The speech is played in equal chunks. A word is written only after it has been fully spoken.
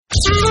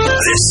This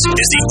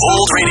is the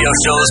Old Radio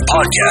Show's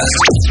podcast.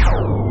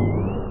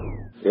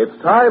 It's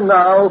time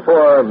now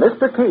for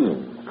Mr.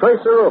 Keene,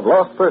 Tracer of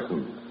Lost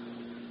Persons.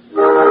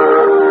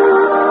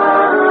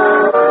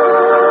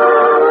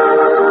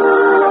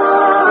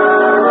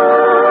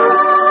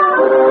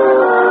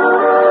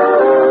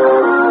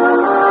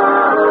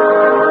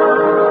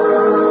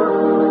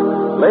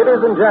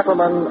 Ladies and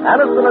gentlemen,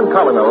 Aniston and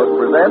Colinos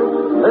present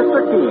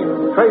Mr.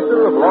 Keene,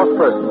 Tracer of Lost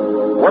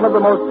Persons, one of the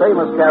most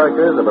famous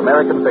characters of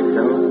American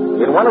fiction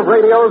in one of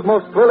radio's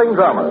most thrilling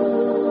dramas.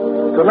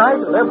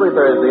 Tonight and every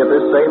Thursday at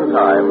this same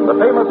time, the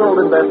famous old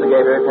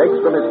investigator takes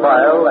from his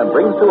file and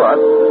brings to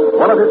us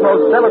one of his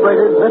most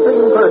celebrated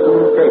missing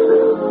persons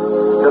cases.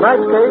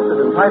 Tonight's case is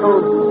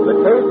entitled The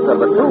Case of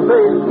the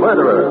Two-Faced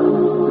Murderer.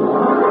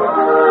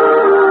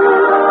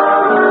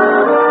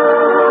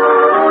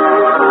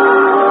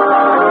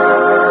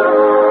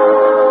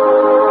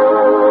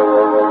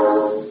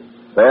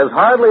 There's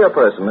hardly a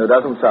person who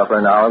doesn't suffer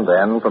now and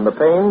then from the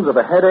pains of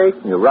a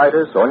headache,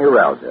 neuritis, or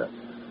neuralgia.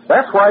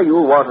 That's why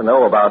you'll want to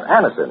know about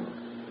Anacin.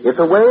 It's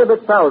a way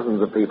that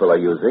thousands of people are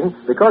using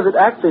because it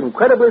acts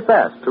incredibly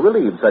fast to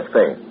relieve such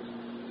pains.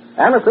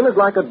 Anacin is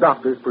like a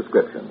doctor's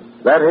prescription.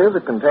 That is,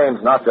 it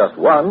contains not just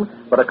one,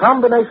 but a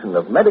combination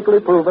of medically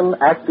proven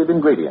active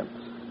ingredients.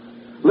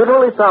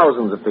 Literally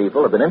thousands of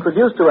people have been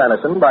introduced to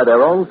Anacin by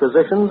their own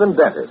physicians and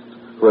dentists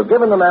who have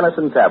given them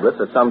Anacin tablets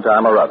at some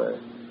time or other.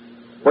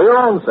 For your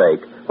own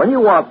sake, when you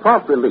want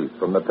prompt relief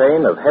from the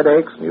pain of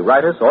headaches,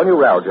 neuritis, or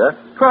neuralgia,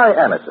 try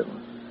Anacin.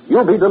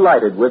 You'll be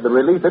delighted with the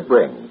relief it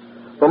brings.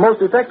 For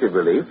most effective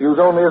relief, use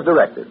only as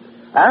directed.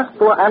 Ask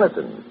for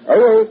Anacin,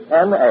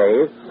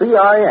 A-N-A-C-I-N,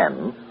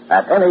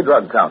 at any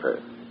drug counter.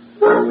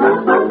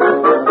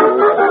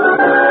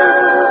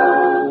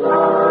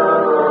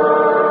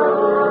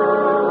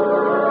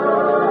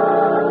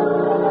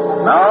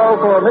 Now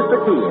for Mr.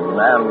 Keene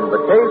and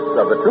the case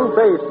of the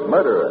two-faced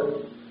murderer.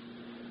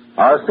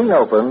 Our scene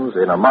opens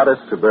in a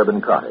modest suburban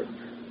cottage.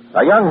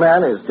 A young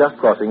man is just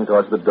crossing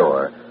towards the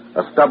door,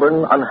 a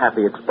stubborn,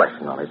 unhappy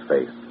expression on his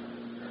face.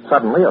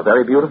 Suddenly, a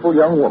very beautiful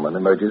young woman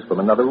emerges from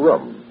another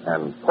room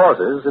and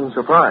pauses in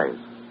surprise.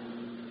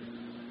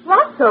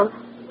 Russell,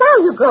 where are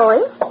you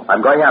going?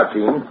 I'm going out,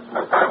 Jean.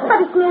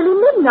 But it's nearly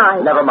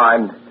midnight. Never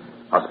mind.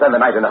 I'll spend the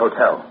night in a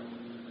hotel.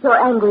 You're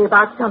angry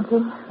about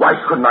something. Why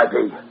shouldn't I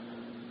be?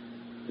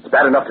 It's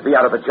bad enough to be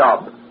out of a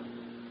job.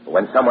 But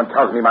when someone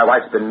tells me my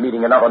wife's been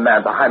meeting another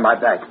man behind my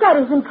back... That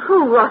isn't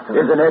true, Russell.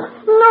 Isn't it?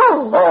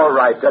 No. All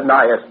right,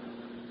 deny it.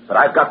 But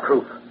I've got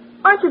proof.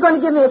 Aren't you going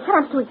to give me a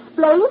chance to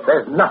explain?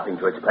 There's nothing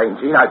to explain,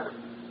 Jean.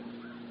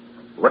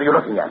 What are you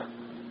looking at?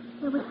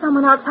 There was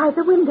someone outside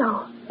the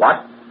window.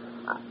 What?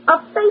 A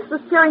face was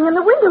staring in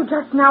the window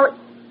just now.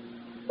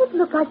 It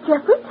looked like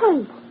Jeffrey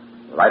Tate.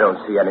 Well, I don't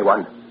see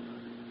anyone.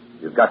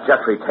 You've got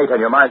Jeffrey Tate on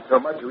your mind so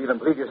much you even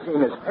believe you're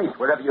seeing his face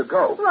wherever you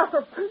go.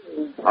 Russell,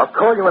 please. I'll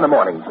call you in the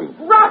morning, Jean.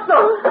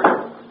 Russell!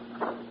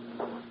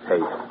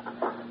 Tate.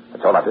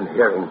 That's all I've been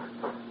hearing.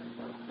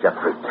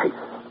 Jeffrey Tate.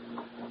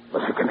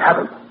 Well, she can have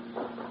him.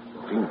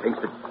 Jean thinks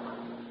that...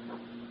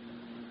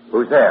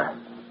 Who's there?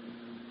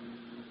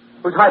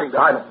 Who's hiding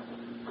behind him?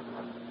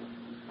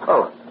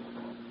 Oh.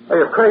 Are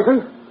you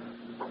crazy?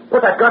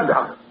 Put that gun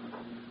down.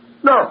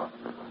 No.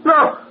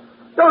 No.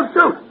 Don't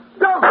shoot.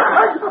 Don't.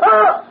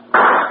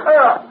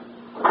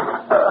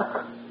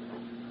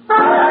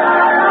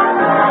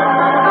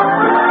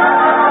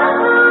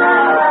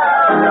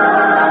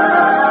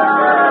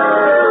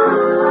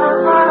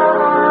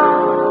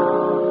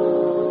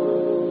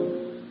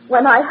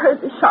 When I heard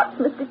the shots,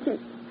 Mr. Keene,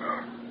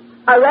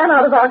 I ran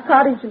out of our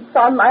cottage and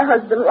found my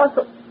husband,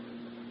 Russell,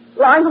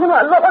 lying on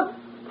our lawn.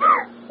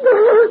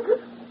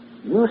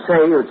 You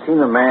say you'd seen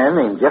a man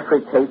named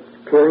Jeffrey Tate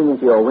peering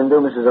into your window,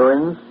 Mrs.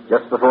 Owens,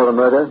 just before the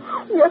murder?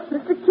 Yes,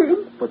 Mr.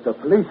 Keene. But the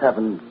police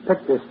haven't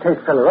picked this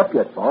Tate fellow up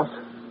yet, boss.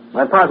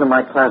 My partner,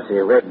 Mike Clancy,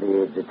 read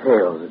the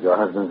details of your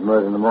husband's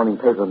murder in the morning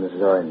paper,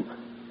 Mrs. Owens.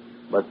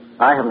 But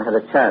I haven't had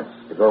a chance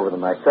to go over them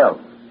myself.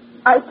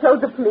 I told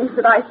the police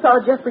that I saw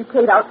Jeffrey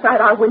Tate outside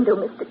our window,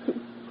 Mr.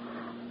 Keene.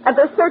 And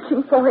they're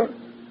searching for him.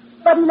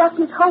 But he left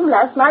his home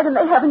last night and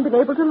they haven't been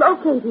able to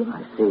locate him.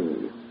 I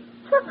see.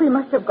 Jeffrey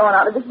must have gone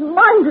out of his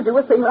mind to do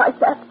a thing like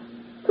that.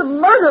 To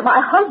murder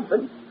my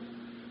husband.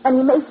 And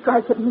he may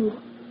strike at me.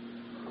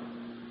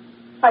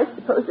 I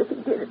suppose if he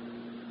did it,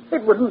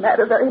 it wouldn't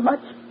matter very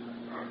much.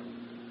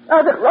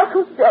 Now that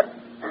Russell's dead,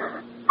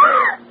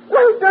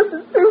 life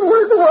doesn't seem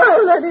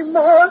worthwhile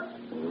anymore.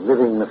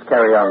 Living must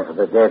carry on for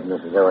the dead,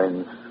 Mrs.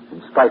 Owens,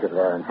 in spite of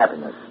their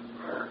unhappiness.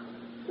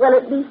 Well,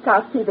 at least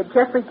I'll see that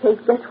Jeffrey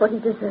Tate gets what he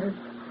deserves.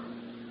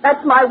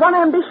 That's my one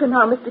ambition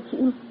now, Mr.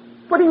 Keene.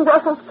 Putting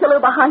Russell's killer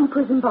behind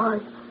prison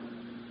bars.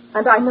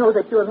 And I know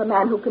that you're the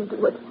man who can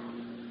do it.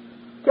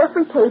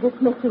 Jeffrey Tate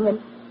is missing, and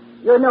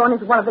you're known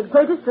as one of the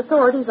greatest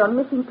authorities on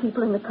missing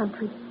people in the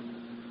country.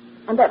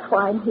 And that's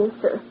why I'm here,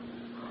 sir.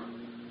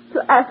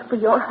 To ask for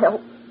your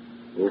help.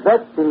 Is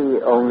that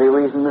the only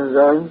reason, Mrs.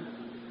 Owens?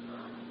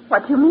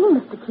 What do you mean,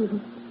 Mr.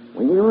 Keene?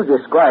 When you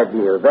described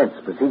the events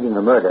preceding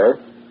the murder,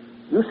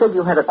 you said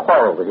you had a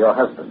quarrel with your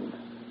husband.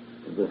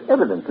 It was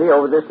evidently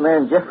over this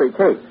man, Jeffrey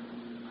Tate.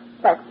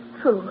 That's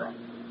true.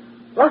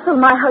 Russell,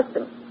 my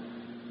husband,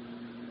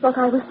 thought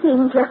I was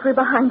seeing Jeffrey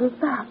behind his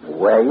back.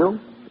 Were you?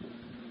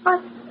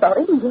 I saw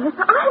him, yes.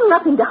 I have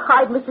nothing to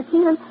hide, Mr.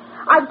 Keenan.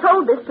 I've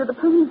told this to the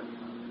police.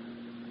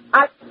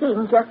 I've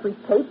seen Jeffrey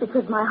Tate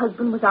because my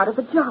husband was out of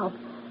a job.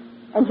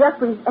 And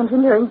Jeffrey's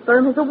engineering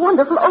firm is a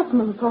wonderful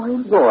opening for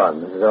him. Go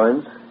on, Mrs.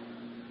 Owens.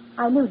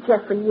 I knew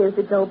Jeffrey years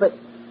ago, but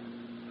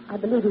I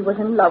believe he was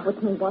in love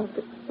with me once.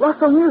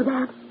 Russell knew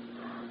that.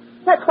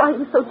 That's why he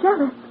was so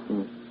jealous.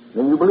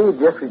 Then you believe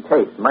Jeffrey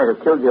Tate might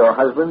have killed your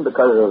husband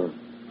because of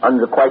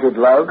unrequited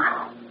love?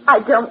 I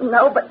don't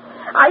know, but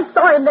I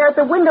saw him there at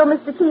the window,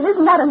 Mr. Keene.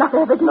 Isn't that enough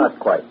evidence? Not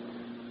quite.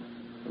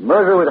 The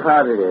murderer would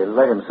hardly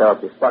let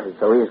himself be spotted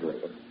so easily,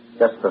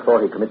 just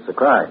before he commits the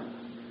crime.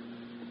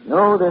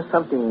 No, there's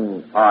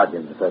something odd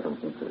in the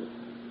circumstances.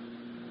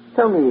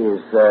 Tell me,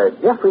 is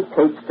Jeffrey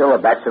Tate still a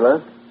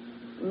bachelor?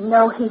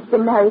 No, he's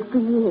been married for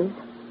years.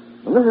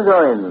 Well, Mrs.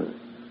 Owens,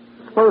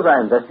 suppose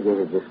I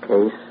investigated this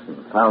case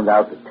and found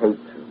out that Tate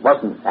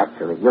wasn't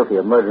actually guilty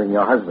of murdering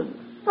your husband.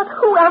 But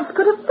who else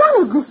could have done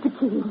it, Mr.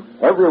 Keene?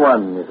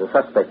 Everyone is a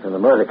suspect in the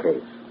murder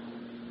case.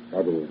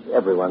 That is,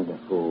 everyone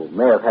who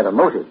may have had a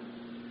motive.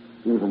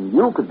 Even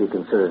you could be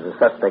considered a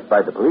suspect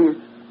by the police.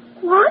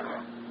 What?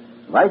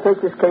 If I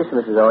take this case,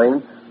 Mrs.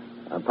 Owens,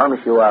 I promise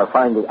you I'll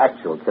find the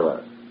actual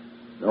killer,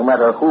 no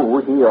matter who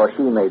he or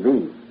she may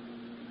be.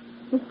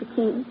 Mr.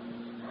 Keene,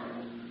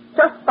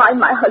 just find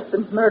my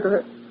husband's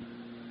murderer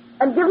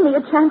and give me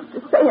a chance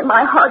to say in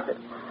my heart that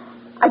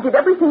I did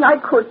everything I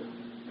could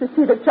to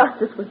see that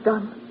justice was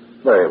done.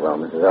 Very well,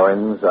 Mrs.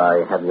 Owens.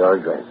 I have your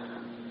address.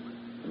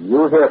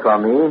 You'll hear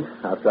from me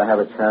after I have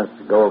a chance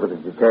to go over the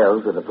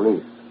details with the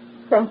police.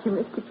 Thank you,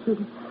 Mr.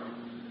 Keene.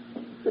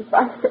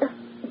 Goodbye, sir.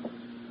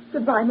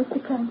 Goodbye,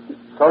 Mr. Clancy.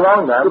 So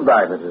long, ma'am.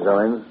 Goodbye, Mrs.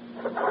 Owens.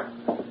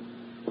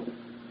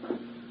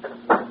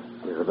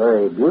 She's a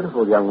very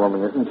beautiful young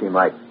woman, isn't she,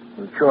 Mike?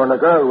 I'm sure a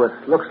girl with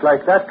looks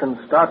like that can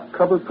start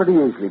trouble pretty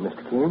easily,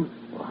 Mr. Keene.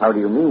 Well, how do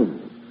you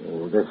mean?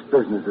 Oh, this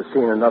business of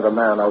seeing another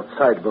man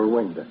outside of her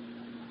window.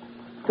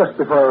 Just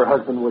before her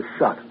husband was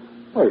shot.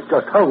 Well, it's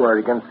just her word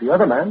against the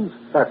other man's,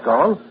 that's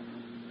all.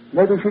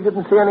 Maybe she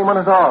didn't see anyone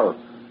at all.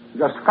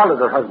 Just followed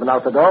her husband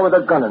out the door with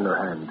a gun in her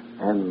hand.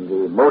 And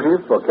the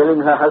motive for killing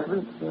her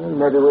husband? Well,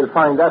 maybe we'll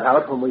find that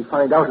out when we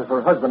find out if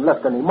her husband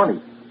left any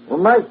money. Well,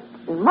 Mike,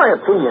 in my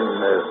opinion...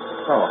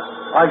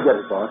 Oh, I'll get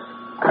it, boss.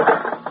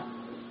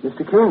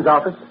 Mr. Keene's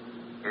office.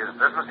 Is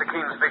this Mr.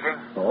 Keene speaking?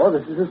 Oh,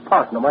 this is his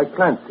partner, Mike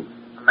Clancy.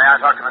 May I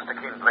talk to Mr.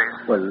 Keene,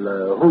 please?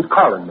 Well, who's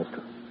calling,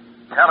 mister?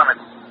 Tell him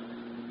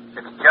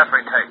it's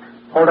Jeffrey Tate.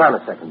 Hold on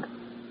a second.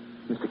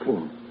 Mr.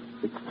 Keene,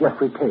 it's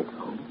Jeffrey Tate.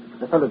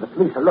 The fellow the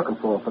police are looking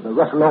for the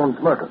Russell Owens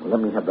murder. Well, let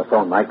me have the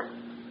phone, Mike.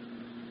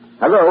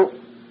 Hello?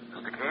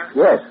 Mr. Keene?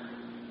 Yes.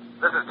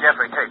 This is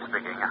Jeffrey Tate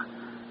speaking.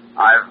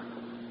 I've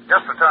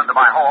just returned to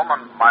my home,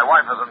 and my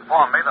wife has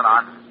informed me that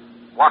I'm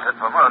wanted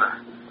for murder.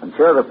 I'm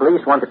sure the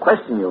police want to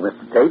question you,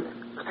 Mr. Tate.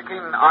 Mr.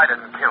 Keene, I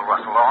didn't kill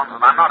Russell Owens,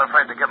 and I'm not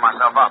afraid to give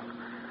myself up.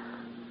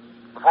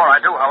 Before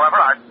I do, however,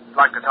 I'd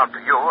like to talk to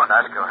you and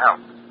ask your help.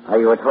 Are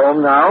you at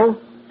home now?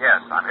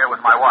 Yes, I'm here with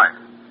my wife.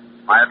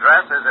 My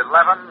address is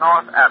 11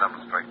 North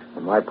Adams Street.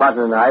 And my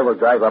partner and I will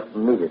drive up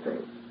immediately.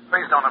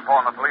 Please don't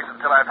inform the police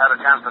until I've had a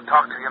chance to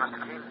talk to you,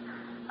 Mr. Keene.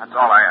 That's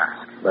all I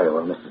ask. Very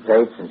well, Mr.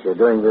 Tate. Since you're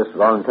doing this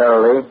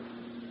voluntarily,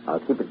 I'll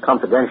keep it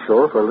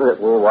confidential for a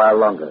little while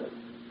longer.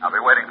 I'll be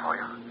waiting for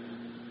you.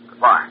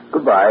 Goodbye.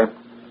 Goodbye.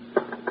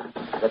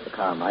 Get the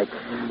car, Mike.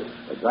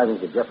 We're driving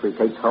to Jeffrey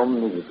Tate's home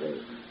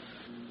immediately.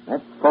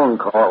 That phone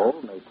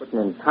call may put an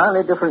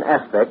entirely different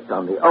aspect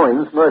on the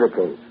Owens murder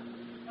case.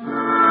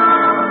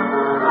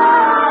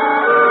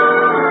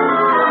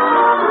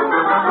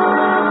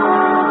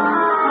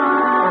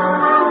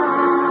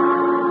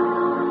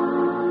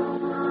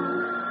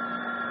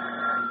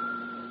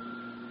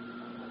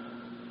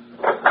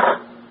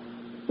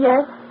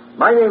 Yes?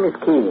 My name is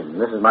Keene.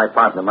 This is my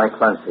partner, Mike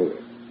Clancy.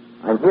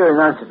 I'm here in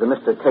answer to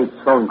Mr. Tate's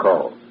phone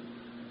call.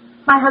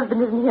 My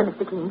husband isn't here,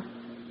 Mr. Keene.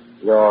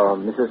 You're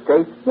Mrs.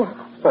 Tate? Yes.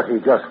 But he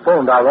just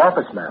phoned our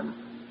office man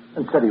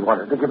and said he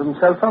wanted to give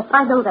himself up.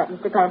 I know that,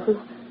 Mr. Clancy.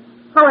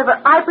 However,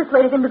 I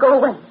persuaded him to go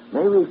away.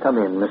 May we come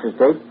in, Mrs.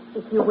 Tate?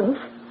 If you wish.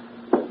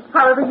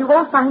 However, you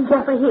won't find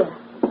Jeffrey here.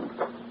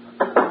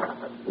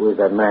 Who is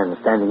that man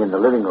standing in the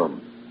living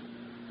room?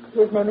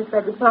 His name is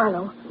Frederick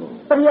Barlow.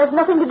 But he has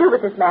nothing to do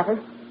with this matter.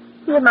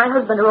 He and my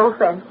husband are old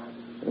friends.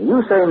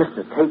 You say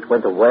Mr. Tate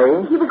went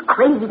away? He was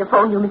crazy to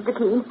phone you, Mr.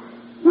 Keene.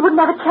 He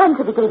wouldn't have a chance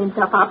if he gave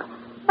himself up.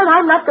 And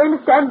I'm not going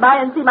to stand by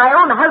and see my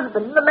own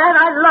husband, the man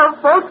I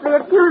love, falsely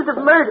accused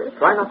of murder.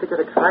 Try not to get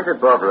excited,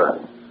 Barbara.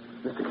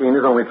 Mr. Keene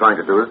is only trying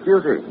to do his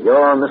duty.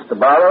 You're Mr.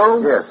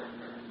 Barlow? Yes.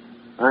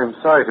 I'm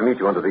sorry to meet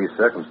you under these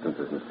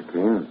circumstances, Mr.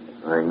 Keene.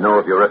 I know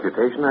of your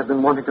reputation. I've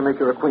been wanting to make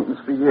your acquaintance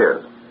for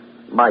years.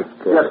 Mike.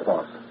 Yes,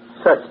 boss.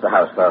 Search the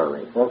house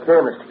thoroughly. Okay,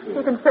 Mr. Keene.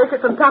 He can search it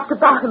from top to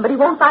bottom, but he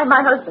won't find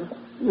my husband.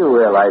 You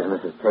realize,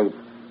 Mrs. Tate,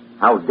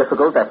 how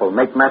difficult that will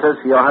make matters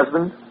for your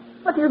husband?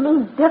 What do you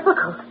mean,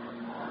 difficult?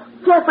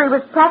 Jeffrey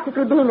was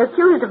practically being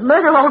accused of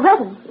murder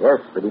already. Yes,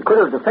 but he could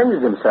have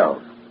defended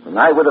himself, and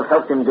I would have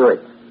helped him do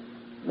it.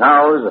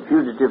 Now, as a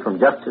fugitive from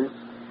justice,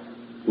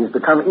 he's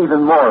become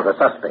even more of a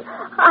suspect.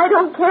 I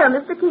don't care,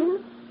 Mr. Keene.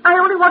 I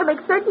only want to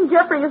make certain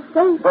Jeffrey is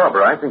safe.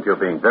 Barbara, I think you're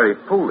being very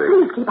foolish.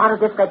 Please keep out of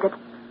this, Frederick.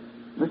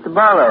 Mr.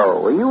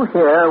 Barlow, were you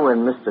here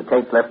when Mr.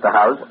 Tate left the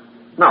house?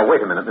 Now,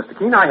 wait a minute, Mr.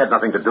 Keene. I had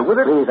nothing to do with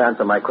it. Please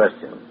answer my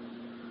question.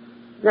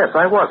 Yes,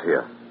 I was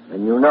here.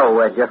 And you know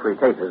where Jeffrey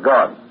Tate has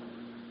gone.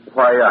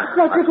 Why,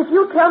 Frederick, if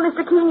you tell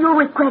Mr. Keene, you'll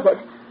regret it.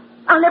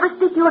 I'll never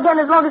speak to you again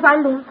as long as I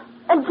live.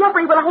 And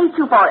Jeffrey will hate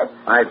you for it.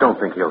 I don't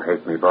think he'll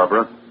hate me,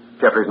 Barbara.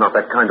 Jeffrey's not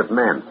that kind of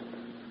man.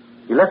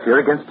 He left here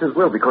against his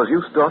will because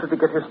you started to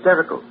get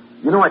hysterical.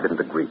 You know I didn't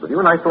agree with you,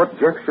 and I thought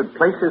Jeff should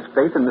place his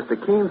faith in Mr.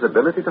 Keene's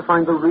ability to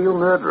find the real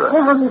murderer.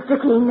 Tell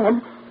Mr. Keene,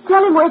 then.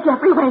 Tell him where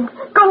Jeffrey went.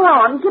 Go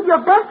on. Give your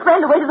best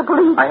friend away to the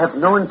police. I have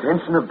no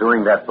intention of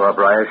doing that,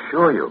 Barbara, I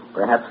assure you.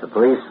 Perhaps the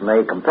police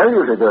may compel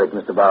you to do it,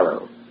 Mr.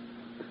 Barlow.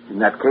 In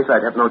that case,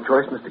 I'd have no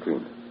choice, Mr.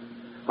 Keene.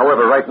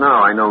 However, right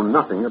now, I know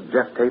nothing of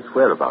Jeff Tate's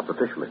whereabouts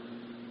officially.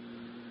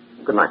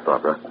 Good night,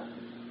 Barbara.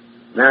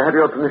 May I have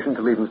your permission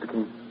to leave, Mr.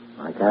 Keene?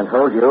 I can't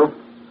hold you,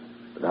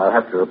 but I'll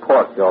have to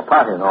report your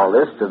part in all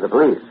this to the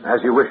police.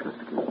 As you wish,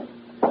 Mr. Keene.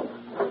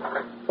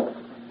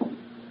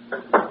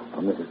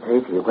 Well, Mrs.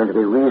 Tate, are you going to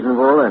be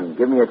reasonable and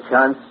give me a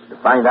chance to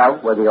find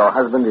out whether your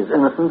husband is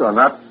innocent or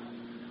not?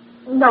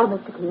 No,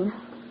 Mr. Keene.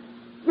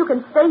 You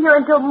can stay here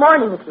until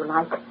morning if you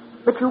like,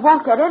 but you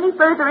won't get any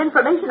further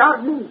information out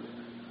of me.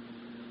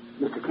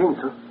 Mr. Keene,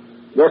 sir.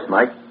 Yes,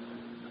 Mike.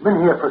 Come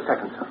in here for a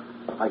second, sir.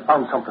 I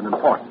found something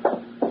important.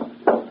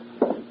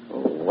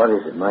 What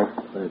is it, Mike?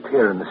 Well, it's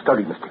here in the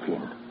study, Mr.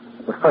 Keene.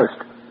 But first,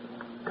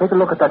 take a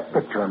look at that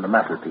picture on the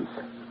mantelpiece.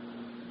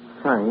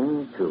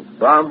 Signed to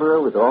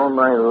Barbara with all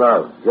my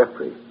love,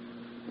 Jeffrey.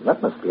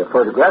 That must be a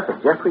photograph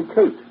of Jeffrey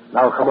Tate.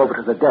 Now come over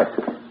to the desk.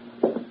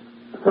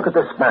 Look at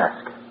this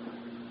mask.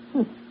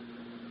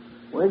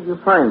 Where did you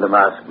find the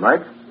mask,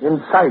 Mike?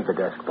 Inside the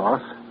desk,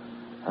 boss.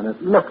 And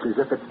it looks as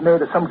if it's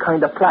made of some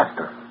kind of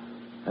plaster.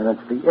 And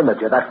it's the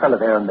image of that fella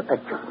there in the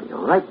picture.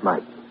 You're right,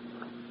 Mike.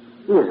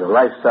 He is a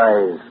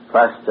life-size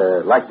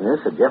plaster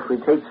likeness of Jeffrey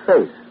Tate's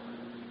face.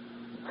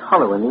 It's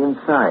hollow in the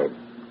inside.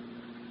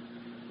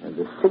 And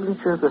the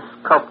signature of the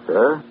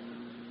sculptor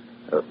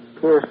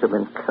appears to have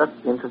been cut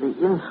into the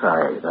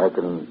inside. I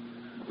can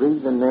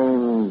read the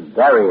name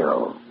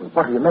Dario. Well,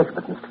 what do you make of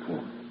it, Mr.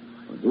 Keene?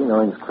 Well, Dean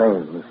Owens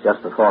claims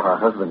just before her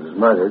husband was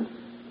murdered,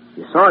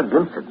 she saw a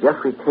glimpse of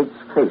Jeffrey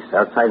Tate's face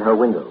outside her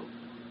window.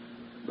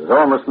 It was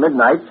almost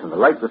midnight, and the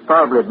light was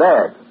probably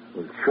bad.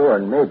 Well, sure,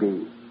 and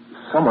maybe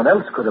someone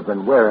else could have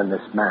been wearing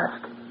this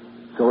mask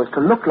so as to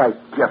look like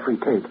Jeffrey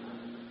Tate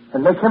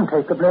and make him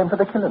take the blame for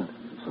the killing.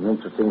 It's an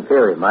interesting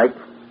theory, Mike.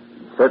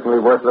 It's certainly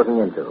worth looking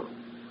into.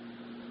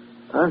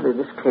 Apparently,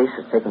 this case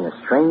has taken a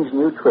strange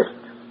new twist.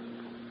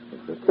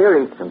 If the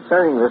theory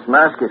concerning this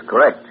mask is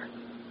correct,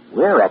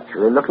 we're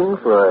actually looking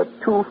for a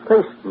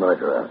two-faced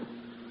murderer.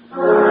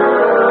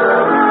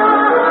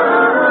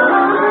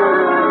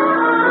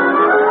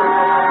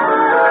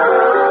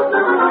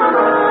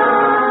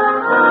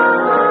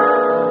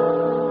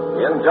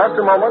 In just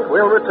a moment,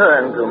 we'll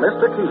return to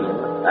Mr.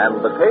 Keene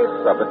and the case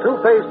of the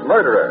two-faced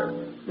murderer.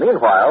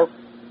 Meanwhile,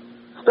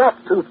 stop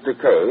tooth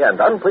decay and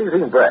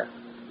unpleasing breath.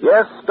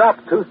 Yes, stop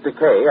tooth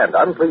decay and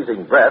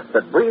unpleasing breath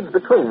that breeds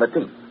between the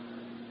teeth.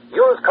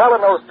 Use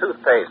Colonos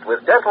toothpaste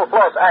with Dental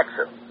Floss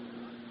Action.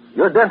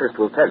 Your dentist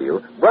will tell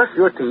you, brush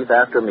your teeth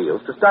after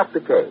meals to stop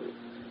decay.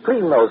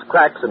 Clean those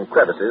cracks and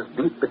crevices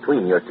deep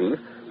between your teeth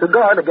to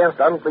guard against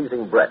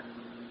unpleasing breath.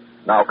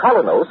 Now,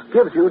 Colonos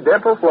gives you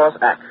Dental Floss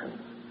Action.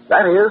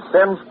 That is,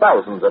 sends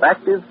thousands of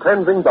active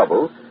cleansing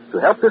bubbles to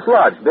help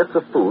dislodge bits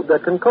of food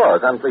that can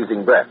cause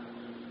unpleasing breath.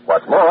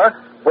 What's more,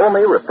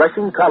 foamy,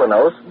 refreshing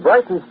Colonos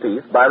brightens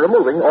teeth by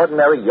removing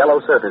ordinary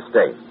yellow surface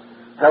stains.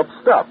 Helps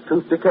stop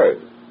tooth decay.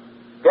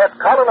 Get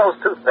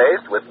Colonos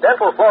toothpaste with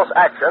Dental Floss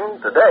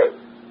Action today.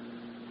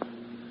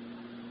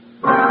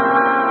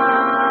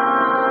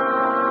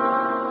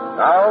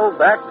 Now,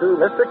 back to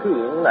Mr.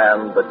 Keene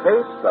and the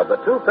case of the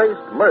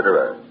two-faced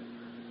murderer.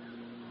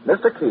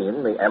 Mr.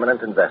 Keene, the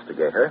eminent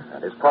investigator,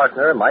 and his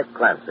partner, Mike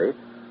Clancy,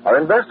 are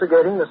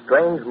investigating the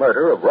strange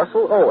murder of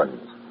Russell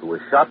Owens, who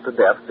was shot to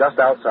death just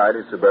outside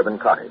his suburban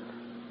cottage.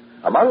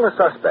 Among the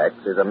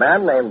suspects is a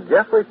man named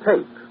Jeffrey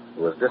Tate,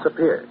 who has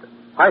disappeared,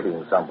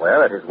 hiding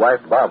somewhere at his wife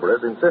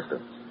Barbara's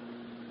insistence.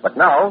 But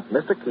now,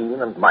 Mr.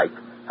 Keene and Mike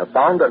have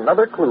found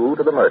another clue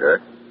to the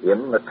murder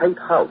in the Tate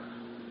house.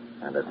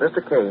 And as Mr.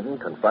 Keene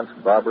confronts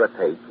Barbara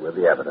Tate with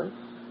the evidence...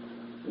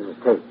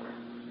 Mrs. Tate,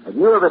 have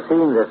you ever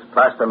seen this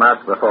plaster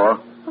mask before?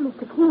 Oh,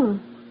 Mr.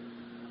 Keene,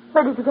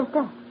 where did you get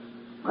that?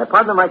 My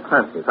partner, Mike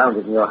Clancy, found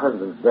it in your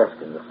husband's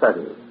desk in the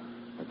study.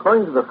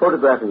 According to the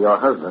photograph of your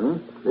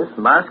husband, this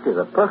mask is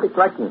a perfect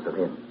likeness of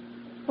him.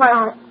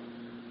 Why,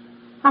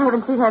 I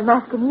haven't seen that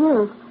mask in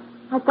years.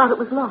 I thought it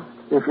was lost.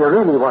 If you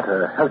really want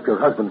to help your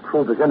husband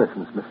prove his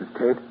innocence, Mrs.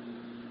 Tate,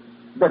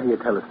 better you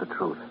tell us the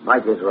truth.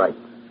 Mike is right.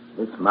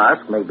 This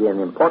mask may be an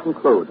important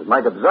clue that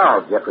might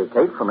absolve Jeffrey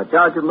Tate from a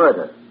charge of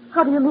murder.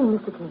 How do you mean,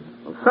 Mr. King?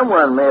 Well,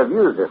 someone may have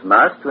used this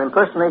mask to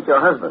impersonate your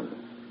husband.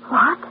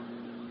 What?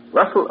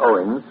 Russell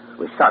Owens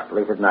was shot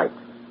late at night.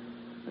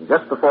 And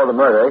just before the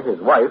murder, his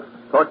wife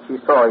thought she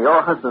saw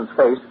your husband's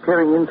face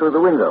peering in through the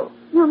window.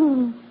 You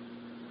mean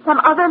some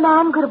other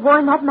man could have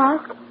worn that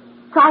mask,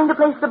 trying to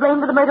place the blame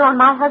for the murder on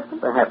my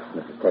husband? Perhaps,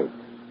 Mrs. Tate.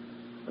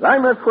 But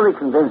I'm not fully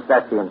convinced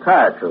that's the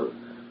entire truth.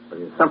 But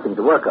it's something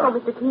to work on. Oh,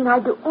 Mr. Keene,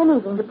 I'd do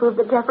anything to prove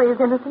that Jeffrey is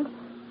innocent.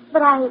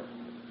 But I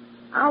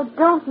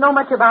don't know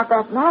much about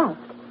that mask.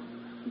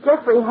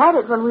 Jeffrey had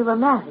it when we were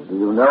married. Do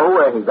you know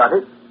where he got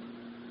it?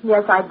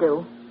 Yes, I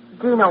do.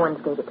 Gene Owens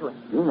gave it to him.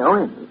 Gene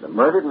Owens, the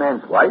murdered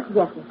man's wife?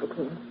 Yes, Mr.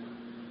 Keene.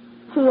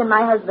 She and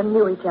my husband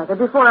knew each other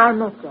before I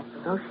met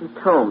Jeffrey. So she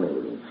told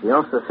me. She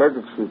also said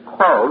that she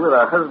quarreled with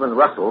her husband,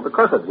 Russell,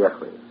 because of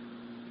Jeffrey.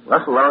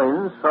 Russell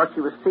Owens thought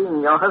she was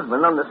seeing your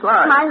husband on the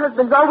sly. My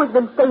husband's always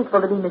been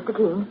faithful to me, Mr.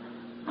 Keene.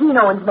 Gene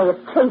Owens may have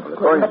chased him,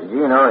 According to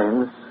Gene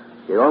Owens,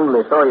 she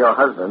only saw your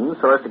husband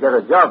so as to get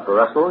a job for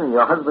Russell in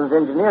your husband's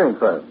engineering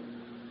firm.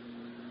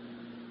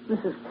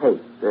 Mrs.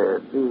 Tate,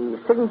 the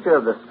signature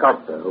of the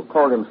sculptor who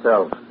called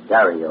himself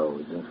Dario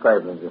is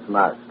inscribed on this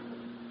mask.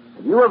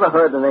 Have you ever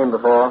heard the name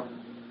before?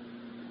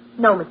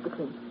 No, Mr.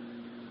 Keene.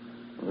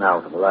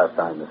 Now, for the last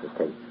time, Mrs.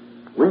 Tate.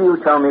 Will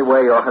you tell me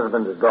where your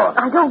husband has gone?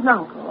 I don't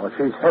know. Oh,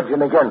 she's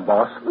hedging again,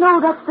 boss.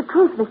 No, that's the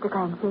truth, Mr.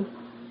 Clancy.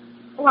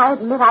 Oh, I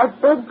admit I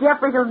begged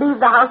Jeffrey to leave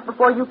the house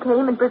before you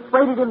came and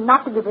persuaded him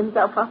not to give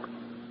himself up.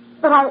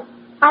 But I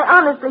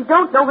honestly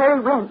don't know where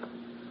he went.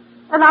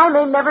 And I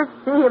may never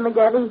see him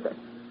again either.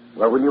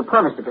 Well, will you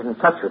promise to get in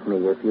touch with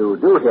me if you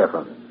do hear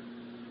from him?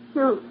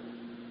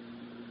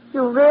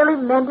 You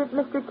really meant it,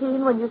 Mr.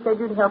 Keene, when you said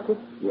you'd help him?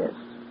 Yes.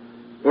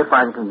 If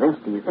I'm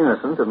convinced he's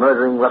innocent of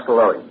murdering Russell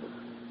Owens.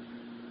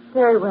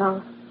 Very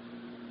well.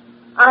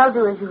 I'll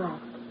do as you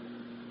ask.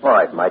 All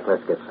right, Mike,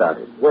 let's get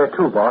started. Where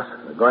to, boss?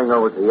 We're going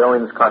over to the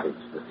Owens cottage,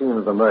 the scene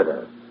of the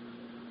murder.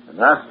 And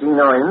ask Jean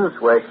Owens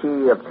where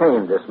she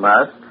obtained this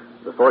mask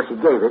before she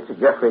gave it to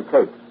Jeffrey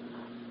Tate.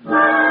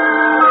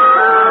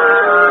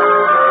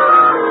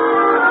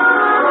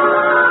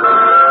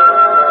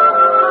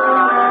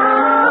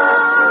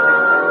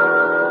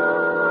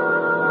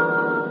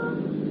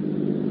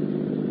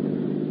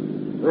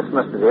 This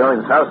must be the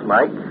Owens house,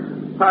 Mike.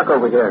 Park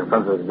over here in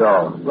front of the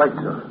door. Right,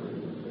 sir.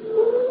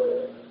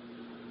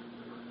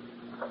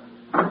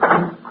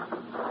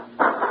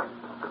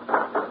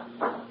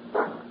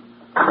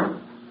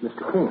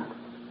 Mr. Keene,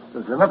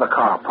 there's another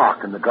car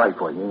parked in the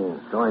driveway.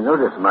 So I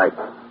noticed, Mike.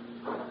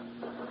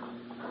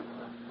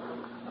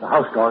 The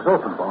house door's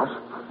open, boss.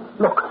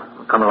 Look.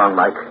 Come along,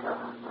 Mike.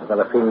 I've got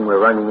a feeling we're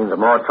running into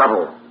more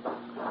trouble.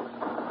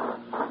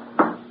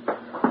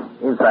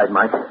 Inside,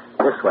 Mike.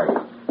 This way.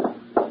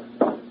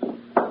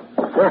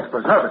 Yes,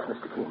 preserve us,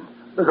 Mr. Keene.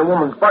 There's a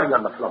woman's body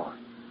on the floor.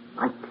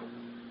 Mike,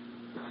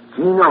 it's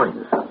Jean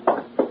Owens.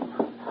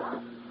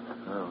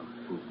 Oh,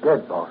 she's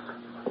dead, boss.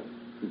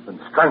 She's been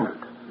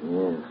strangled.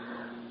 Yes.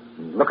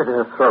 And look at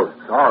her throat.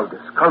 It's all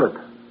discolored.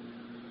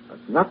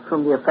 But not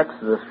from the effects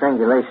of the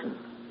strangulation.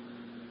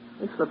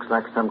 This looks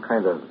like some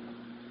kind of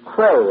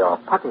clay or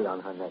putty on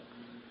her neck.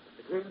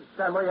 Mr. Keene,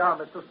 stand where you are,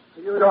 mister.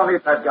 You don't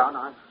need that gun.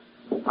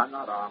 I'm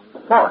not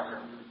armed. Boss,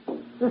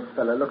 this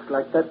fella looks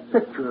like that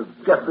picture of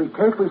Jeffrey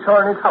Tate we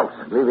saw in his house.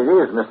 I believe it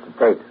is, Mr.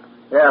 Tate.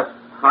 Yes,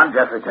 I'm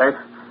Jeffrey Tate.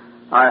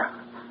 I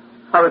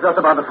was just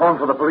about to phone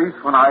for the police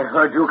when I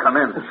heard you come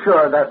in.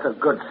 Sure, that's a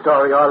good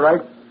story, all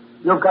right.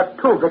 You've got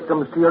 2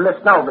 victims to your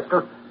list now,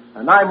 mister,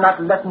 and I'm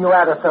not letting you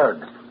add a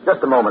third.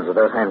 Just a moment with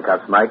those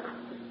handcuffs, Mike.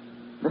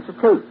 Mr.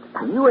 Tate,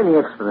 have you any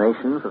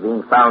explanation for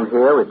being found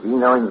here with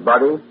Jean Owens'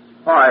 body?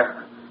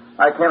 Oh,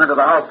 I came into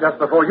the house just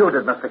before you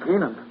did, Mr.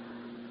 Keene,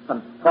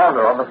 and found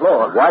her on the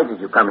floor. Why did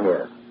you come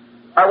here?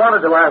 I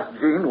wanted to ask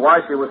Jean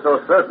why she was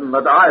so certain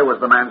that I was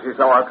the man she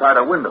saw outside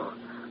her window,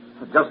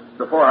 just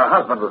before her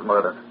husband was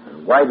murdered.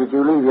 And why did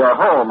you leave your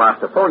home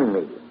after phoning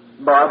me?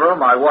 Barbara,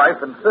 my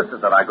wife, insisted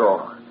that I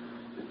go.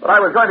 But I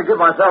was going to give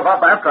myself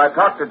up after I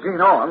talked to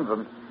Jean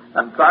Owens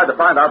and tried to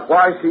find out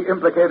why she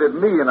implicated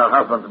me in her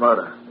husband's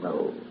murder.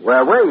 No.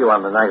 Where were you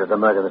on the night of the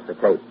murder, Mr.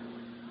 Tate?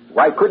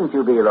 Why couldn't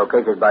you be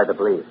located by the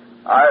police?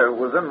 I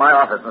was in my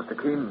office, Mr.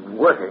 Keene,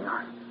 working.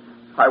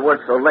 I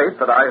worked so late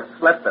that I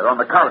slept there on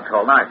the couch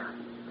all night.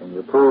 Can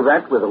you prove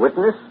that with a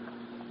witness?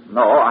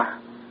 No,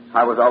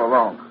 I was all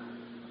alone.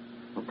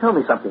 Well, tell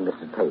me something,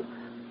 Mr. Tate.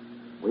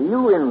 Were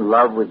you in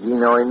love with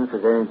Jean Owens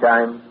at any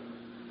time?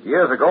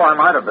 Years ago, I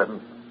might have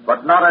been,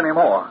 but not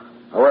anymore.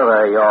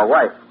 However, your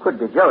wife could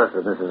be jealous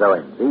of Mrs.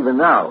 Owens, even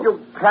now. You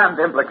can't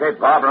implicate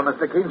Barbara,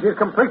 Mr. Keene. She's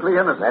completely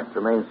innocent. That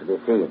remains to be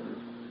seen.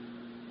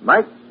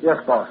 Mike? Yes,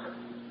 boss.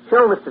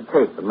 Show Mr.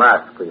 Tate the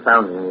mask we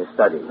found in his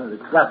study. Well,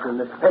 it's wrapped in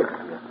this paper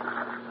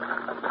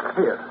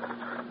here.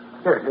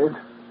 Here it is.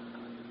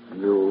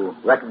 You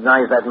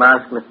recognize that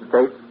mask, Mr.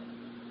 Tate?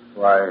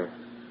 Why,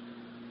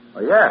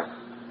 well, yes.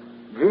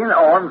 Jean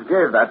Owens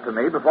gave that to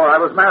me before I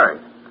was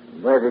married.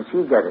 Where did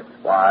she get it?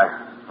 Why,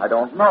 I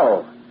don't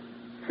know.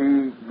 She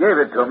gave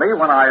it to me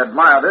when I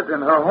admired it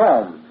in her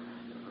home.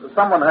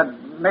 Someone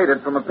had made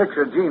it from a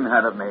picture Jean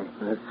had of me.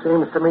 It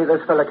seems to me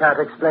this fella can't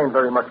explain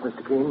very much,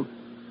 Mr. Keene.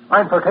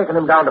 I'm for taking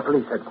him down to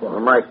police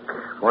headquarters. Well, Mike,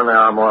 1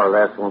 hour more or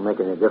less won't make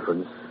any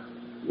difference.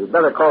 You'd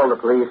better call the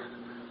police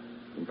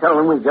and tell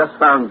them we just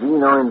found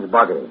Jean Owens'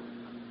 body.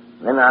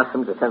 Then ask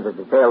them to send a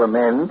detail of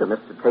men to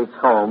Mr. Tate's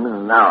home in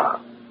an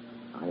hour.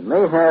 I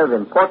may have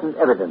important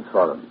evidence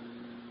for them.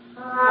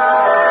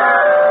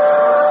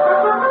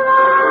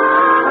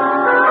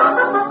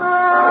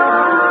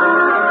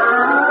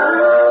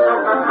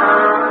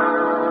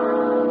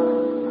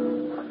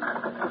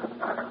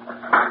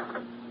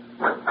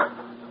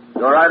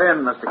 Go right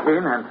in, Mr.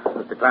 Keene and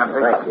Mr.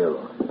 Clancy. Thank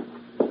you.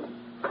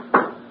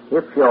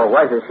 If your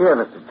wife is here,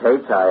 Mr.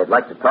 Tate, I'd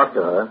like to talk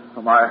to her.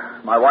 Oh,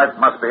 my wife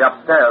must be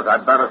upstairs.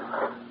 I'd better...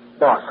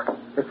 Boss,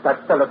 it's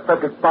that fellow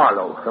Frederick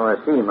Barlow. So I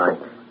see, Mike.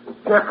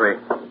 Jeffrey.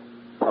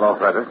 Hello,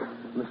 Frederick.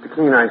 Mr.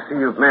 Keene, I see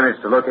you've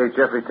managed to locate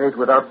Jeffrey Tate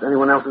without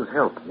anyone else's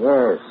help.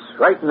 Yes.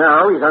 Right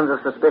now, he's under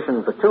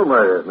suspicion for 2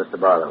 murders, Mr.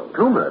 Barlow.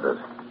 2 murders?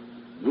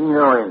 Jean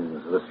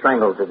Owens was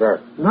strangled to death.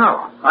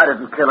 No, I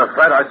didn't kill her,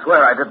 Fred. I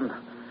swear I didn't.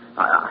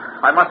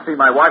 I must see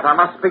my wife. I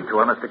must speak to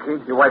her, Mr.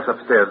 Keene. Your wife's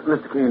upstairs.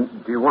 Mr. Keene,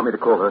 do you want me to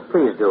call her?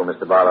 Please do,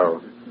 Mr.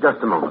 Barlow. Just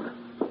a moment.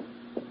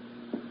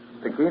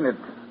 Mr. Keene, it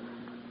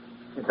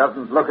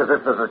doesn't look as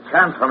if there's a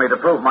chance for me to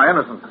prove my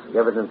innocence. The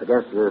evidence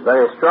against you is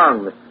very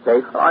strong, Mr.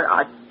 Tate.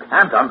 I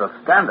can't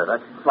understand it.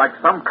 It's like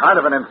some kind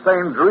of an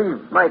insane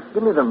dream. Mike,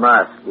 give me the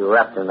mask you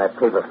wrapped in that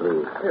paper,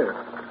 please.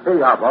 Here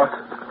you are, boss.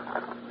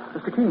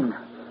 Mr. Keene,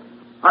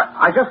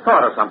 I just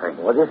thought of something.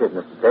 What is it,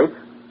 Mr. Tate?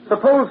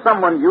 Suppose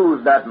someone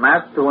used that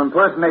mask to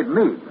impersonate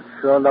me.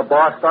 Sure, the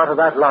boss thought of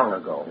that long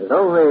ago. There's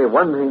only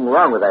one thing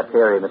wrong with that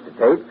theory, Mr.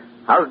 Tate.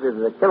 How did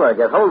the killer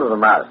get hold of the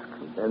mask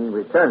and then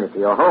return it to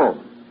your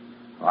home?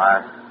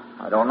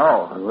 I don't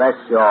know.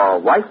 Unless your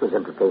wife was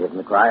implicated in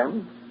the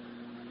crime.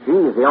 She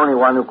is the only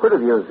one who could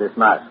have used this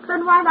mask.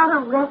 Then why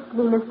not arrest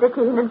me, Mr.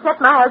 Keene, and set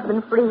my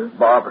husband free?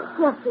 Barbara.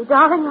 Jeffrey,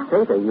 darling,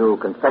 Tate, are you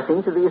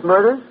confessing to these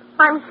murders?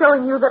 I'm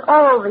showing you that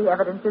all the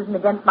evidence isn't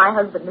against my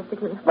husband, Mr.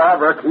 Keene.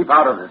 Barbara, keep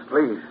out of this,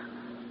 please.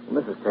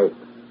 Mrs. Tate,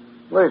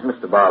 where's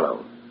Mr.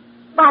 Barlow?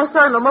 I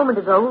saw him a moment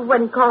ago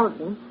when he called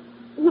me.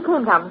 He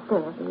came down the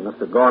stairs. He must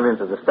have gone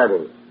into the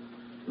study.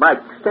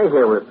 Mike, stay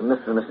here with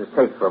Mr. and Mrs.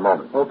 Tate for a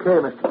moment. Okay,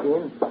 Mr.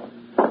 Keene.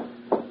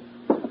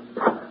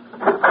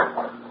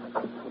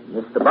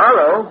 Mr.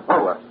 Barlow?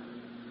 Oh,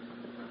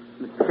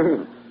 Mr.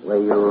 Keene.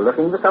 Were you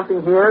looking for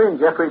something here in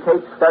Jeffrey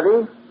Tate's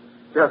study?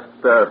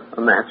 Just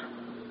a match.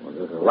 Well,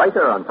 there's a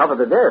lighter on top of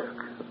the desk.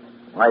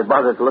 Why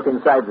bother to look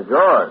inside the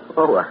drawers?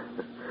 Oh,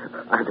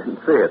 I didn't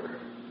see it.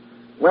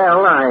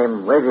 Well,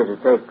 I'm ready to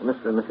take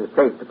Mr. and Mrs.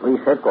 Tate to police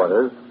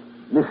headquarters.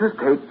 Mrs.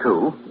 Tate,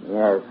 too?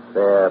 Yes,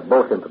 they're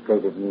both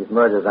implicated in these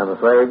murders, I'm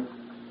afraid.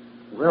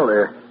 Well,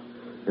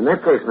 in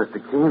that case, Mr.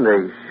 Keene,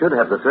 they should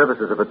have the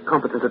services of a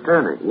competent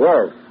attorney.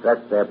 Yes,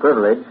 that's their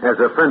privilege. As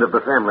a friend of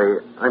the family,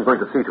 I'm going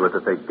to see to it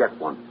that they get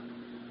one.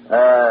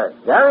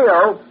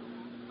 Dario.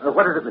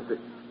 What is it, Mr.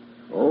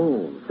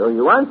 Oh, so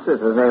you answer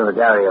to the name of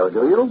Dario,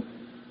 do you?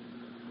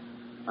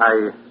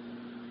 I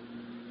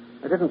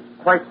didn't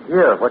quite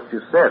hear what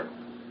you said.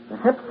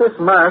 Perhaps this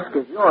mask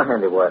is your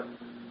handiwork.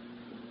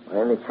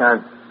 By any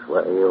chance,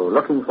 were you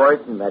looking for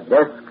it in that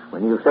desk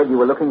when you said you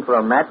were looking for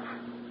a match?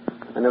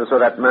 I never saw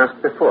that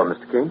mask before,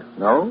 Mr. Keene.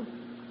 No?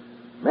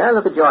 May I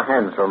look at your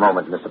hands for a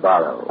moment, Mr.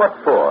 Barlow? What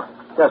for?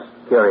 Just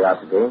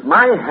curiosity.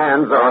 My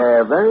hands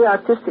are... very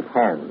artistic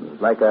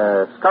hands, like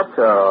a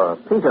sculptor or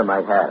painter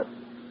might have.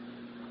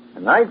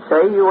 And I'd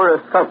say you were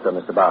a sculptor,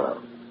 Mr.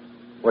 Barlow.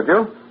 Would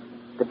you?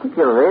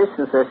 Particularly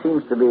since there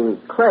seems to be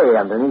clay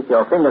underneath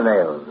your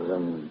fingernails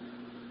and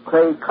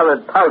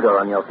clay-colored powder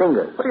on your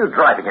fingers. What are you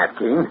driving at,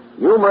 Keene?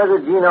 You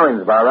murdered Jean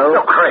Owens, Barlow.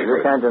 You're crazy.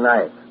 You can't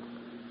deny it.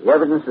 The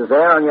evidence is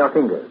there on your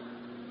fingers.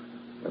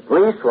 The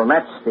police will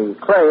match the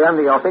clay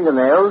under your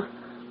fingernails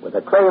with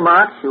the clay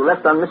marks you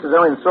left on Mrs.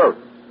 Owens' throat.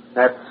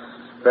 That's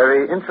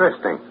very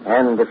interesting.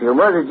 And if you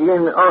murdered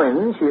Jean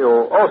Owens, you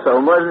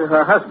also murdered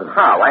her husband.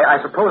 How?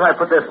 I suppose I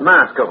put this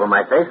mask over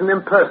my face and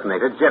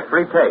impersonated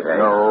Jeffrey Tate, eh?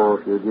 No,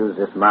 if you'd used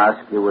this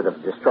mask, you would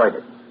have destroyed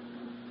it.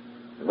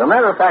 As a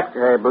matter of fact,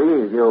 I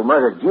believe you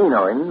murdered Jean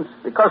Owens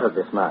because of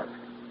this mask.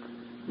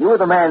 You were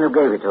the man who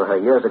gave it to her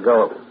years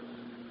ago.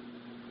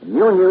 And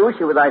you knew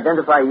she would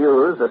identify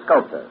you as the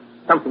sculptor,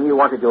 something you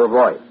wanted to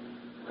avoid.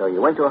 So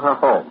you went to her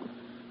home,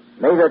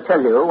 made her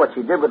tell you what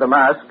she did with the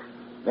mask,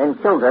 then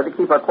killed her to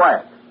keep her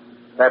quiet.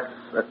 That's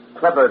a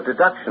clever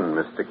deduction,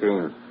 Mr.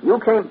 Keene. You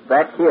came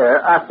back here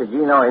after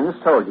Jean Owens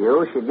told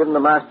you she'd given the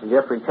mask to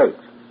Jeffrey Tate.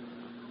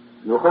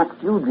 You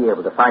hoped you'd be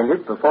able to find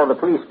it before the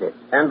police did.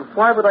 And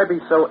why would I be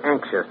so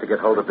anxious to get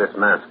hold of this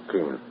mask,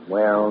 Keene?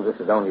 Well, this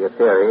is only a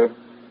theory,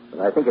 but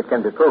I think it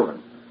can be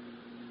proven.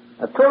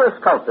 A tourist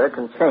sculptor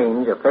can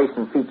change a face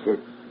and features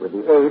with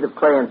the aid of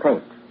clay and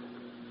paint.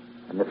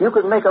 And if you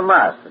could make a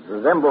mask that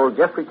resembled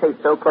Jeffrey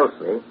Tate so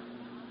closely,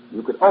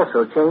 you could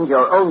also change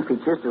your own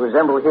features to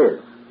resemble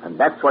his. And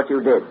that's what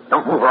you did.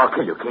 Don't move or I'll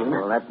kill you, Keene.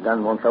 Well, that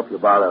gun won't help you,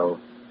 Barlow.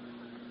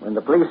 When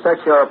the police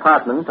search your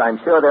apartment, I'm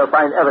sure they'll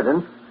find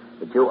evidence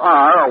that you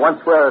are or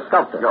once were a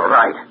sculptor. You're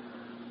right.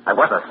 I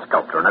was a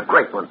sculptor, and a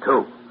great one,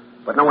 too.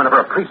 But no one ever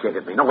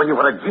appreciated me. No one knew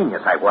what a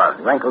genius I was.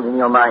 It rankled in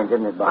your mind,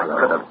 didn't it, I Barlow?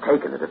 could have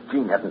taken it if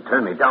Gene hadn't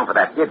turned me down for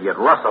that idiot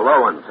Russell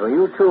Owens. So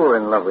you, too, were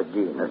in love with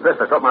Gene. At first,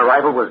 I thought my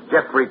rival was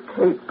Jeffrey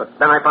Tate, but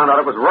then I found out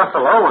it was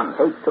Russell Owens.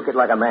 Tate took it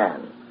like a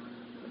man.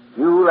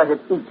 You let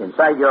it eat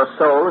inside your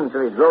soul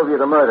until he drove you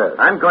to murder.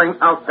 I'm going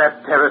out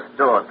that terrace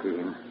door,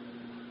 Keene.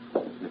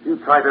 If you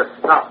try to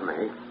stop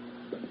me,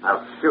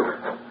 I'll shoot.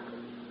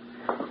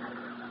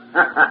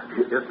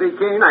 You see,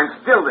 Keene, I'm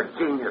still the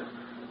genius.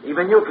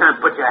 Even you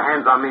can't put your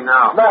hands on me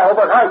now. No,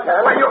 but I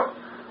can. Why, you...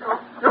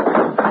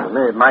 For a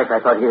minute, Mike, I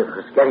thought he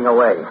was getting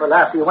away. Well,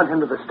 after you went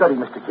into the study,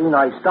 Mr. Keene,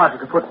 I started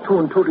to put two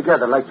and two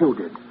together like you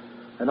did.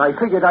 And I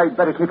figured I'd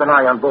better keep an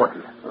eye on both of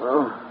you.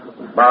 Oh,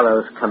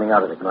 Barlow's coming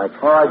out of it, Mike.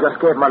 Oh, I just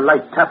gave him a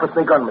light tap with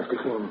my gun,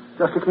 Mr. Keene,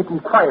 just to keep him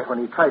quiet when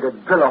he tried to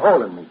drill a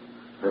hole in me.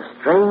 It's a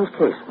strange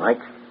case, Mike.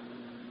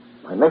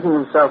 By making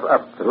himself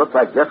up to look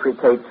like Jeffrey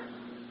Tate,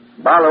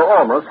 Barlow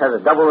almost had a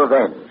double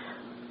revenge.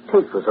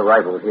 Tate was a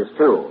rival of his,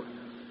 too.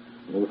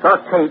 And he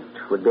thought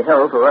Tate would be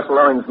held for Russell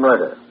Owens'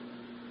 murder.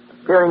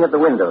 Appearing at the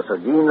window so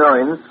Gene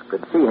Owens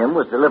could see him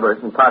was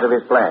deliberate and part of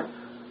his plan.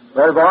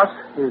 Well, boss,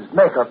 his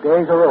makeup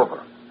days are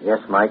over. Yes,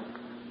 Mike.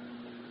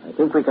 I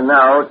think we can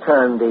now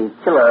turn the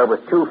killer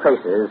with two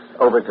faces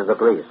over to the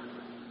police.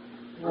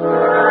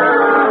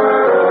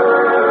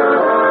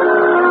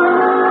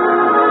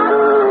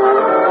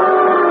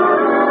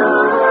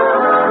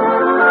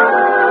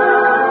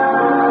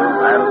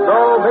 And so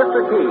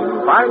Mr.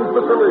 Keene finds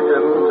the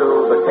solution to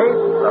the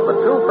case of the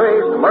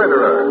two-faced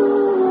murderer.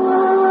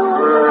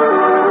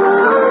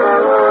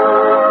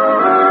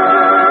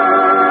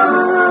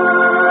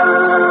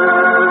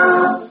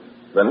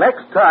 The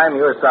next time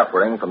you're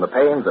suffering from the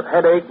pains of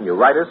headache,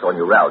 neuritis, or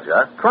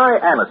neuralgia, try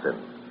Anacin.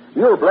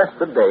 You'll bless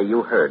the day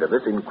you heard of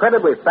this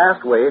incredibly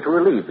fast way to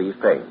relieve these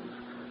pains.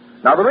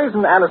 Now, the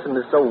reason Anacin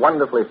is so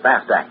wonderfully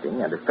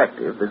fast-acting and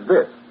effective is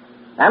this.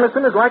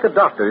 Anacin is like a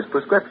doctor's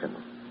prescription.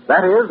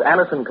 That is,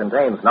 Anacin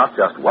contains not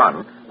just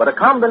one, but a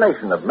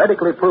combination of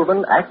medically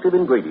proven active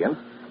ingredients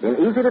in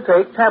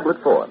easy-to-take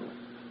tablet form.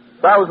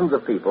 Thousands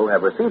of people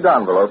have received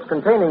envelopes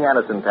containing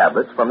Anacin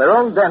tablets from their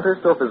own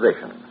dentist or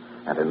physician,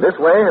 and in this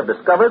way have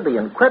discovered the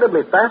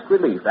incredibly fast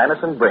relief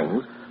Anacin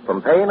brings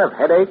from pain of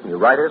headache,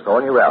 neuritis,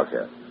 or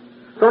neuralgia.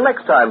 So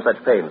next time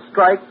such pains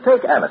strike,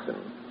 take Anacin.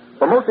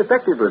 For most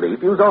effective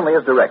relief, use only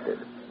as directed.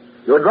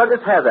 Your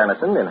druggist has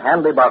Anacin in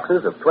handy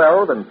boxes of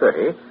 12 and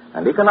 30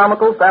 and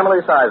economical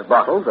family-sized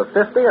bottles of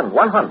 50 and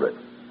 100.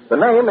 The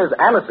name is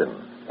Anacin,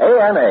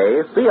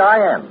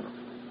 A-N-A-C-I-N.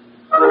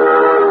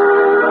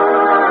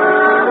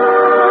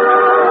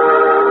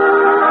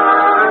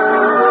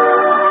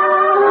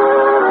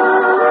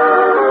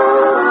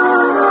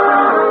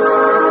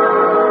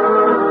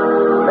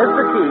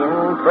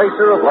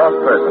 Tracer of Lost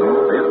Persons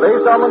is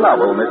based on the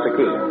novel Mr.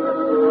 Keene.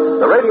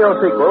 The radio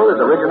sequel is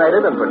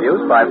originated and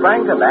produced by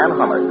Frank and Ann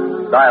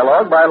Hummert.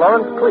 Dialogue by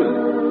Lawrence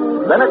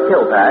Cleave. Bennett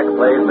Kilpack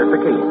plays Mr.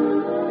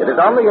 Keene. It is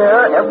on the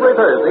air every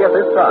Thursday at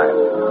this time.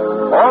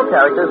 All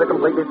characters are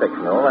completely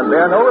fictional and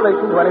bear no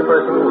relation to any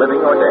person living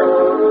or dead.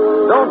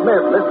 Don't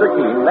miss Mr.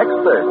 Keene next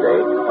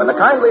Thursday when the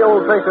kindly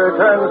old tracer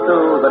turns to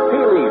the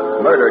Tea Leaf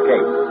murder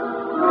case.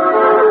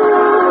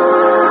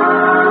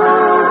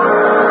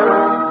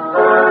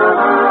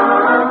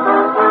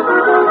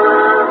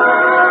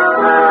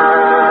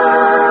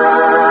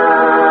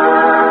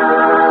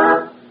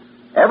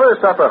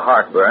 Suffer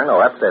heartburn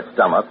or upset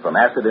stomach from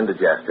acid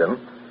indigestion,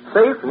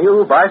 safe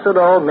new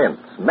Bisodol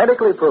mints,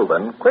 medically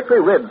proven, quickly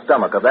rid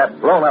stomach of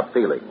that blown-up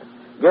feeling.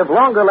 Give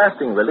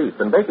longer-lasting relief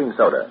than baking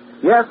soda.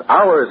 Yes,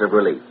 hours of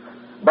relief.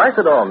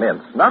 Bisodol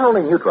mints not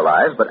only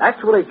neutralize, but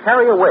actually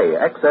carry away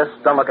excess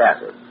stomach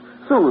acid,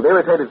 soothe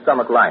irritated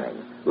stomach lining,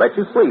 let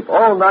you sleep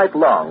all night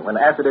long when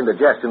acid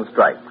indigestion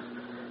strikes.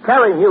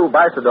 Carry new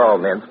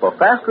Bisodol mints for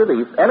fast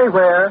relief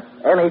anywhere,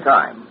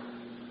 anytime.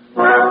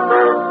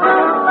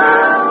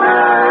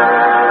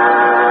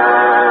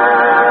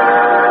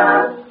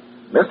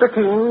 Mr.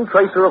 Keene,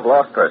 Tracer of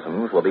Lost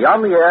Persons, will be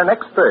on the air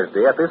next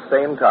Thursday at this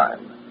same time.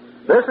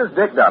 This is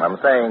Dick Dunham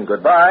saying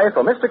goodbye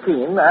for Mr.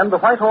 Keene and the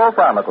Whitehall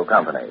Pharmaceutical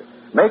Company,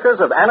 makers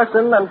of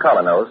Anacin and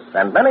Colonos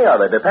and many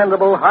other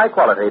dependable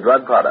high-quality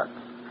drug products.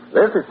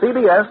 This is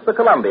CBS, the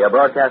Columbia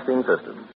Broadcasting System.